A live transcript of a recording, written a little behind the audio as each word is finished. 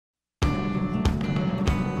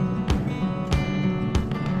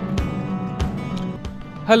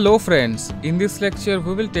Hello friends, in this lecture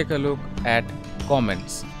we will take a look at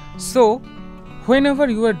comments. So, whenever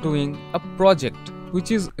you are doing a project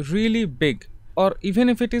which is really big or even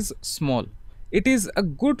if it is small, it is a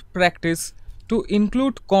good practice to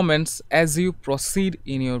include comments as you proceed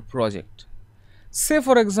in your project. Say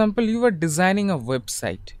for example you are designing a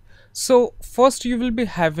website. So, first you will be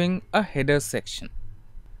having a header section.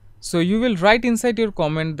 So, you will write inside your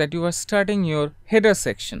comment that you are starting your header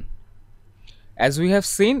section. As we have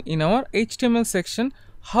seen in our HTML section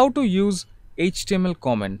how to use HTML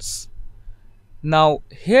comments. Now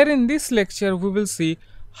here in this lecture we will see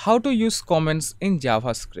how to use comments in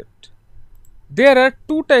JavaScript. There are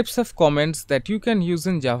two types of comments that you can use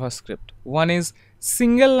in JavaScript. One is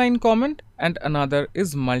single line comment and another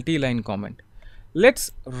is multi-line comment.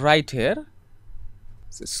 Let's write here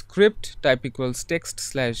so script type equals text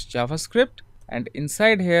slash JavaScript, and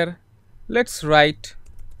inside here let's write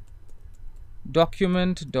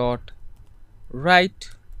document dot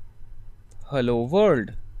write hello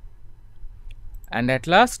world, and at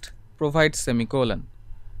last provide semicolon.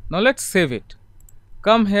 Now let's save it.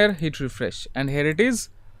 Come here, hit refresh, and here it is,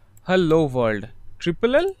 hello world.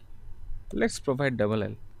 Triple L, let's provide double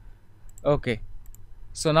L. Okay,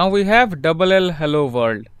 so now we have double L hello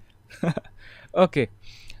world. Okay,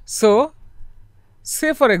 so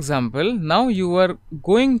say for example now you are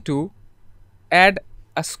going to add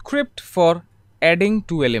a script for adding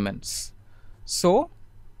two elements. So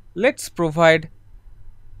let's provide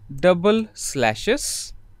double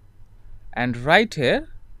slashes and write here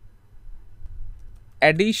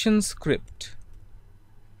addition script.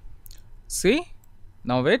 See,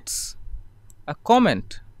 now it's a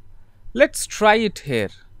comment. Let's try it here.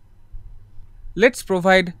 Let's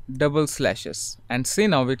provide double slashes and see,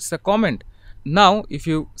 now it's a comment. Now if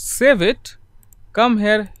you save it, come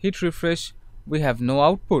here, hit refresh, we have no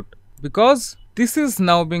output because this is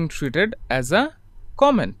now being treated as a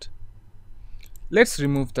comment. Let's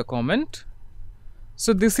remove the comment.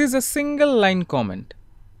 So this is a single line comment.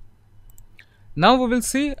 Now we will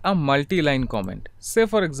see a multi-line comment. Say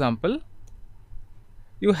for example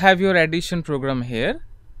you have your addition program here,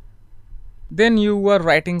 then you are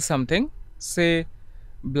writing something, say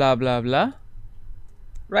blah blah blah,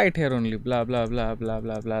 right here only blah blah blah blah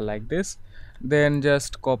blah blah like this, then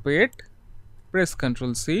just copy it, press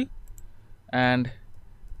Ctrl C and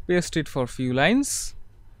paste it for few lines.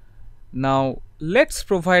 Now let's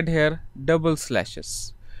provide here double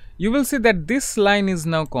slashes. You will see that this line is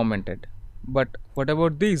now commented, but what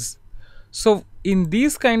about these? So in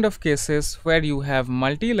these kind of cases where you have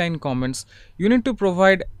multi-line comments, you need to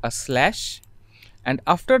provide a slash, and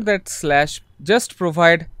after that slash just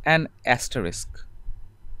provide an asterisk.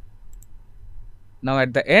 Now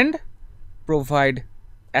at the end provide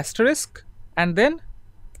asterisk and then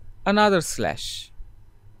another slash.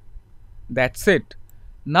 That's it.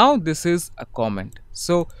 Now this is a comment.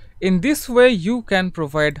 So in this way you can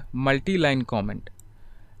provide multi-line comment,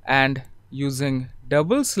 and using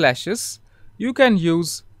double slashes you can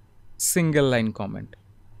use single line comment.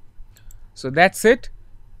 So that's it.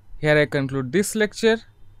 Here I conclude this lecture.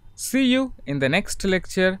 See you in the next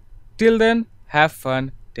lecture. Till then, have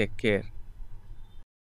fun. Take care.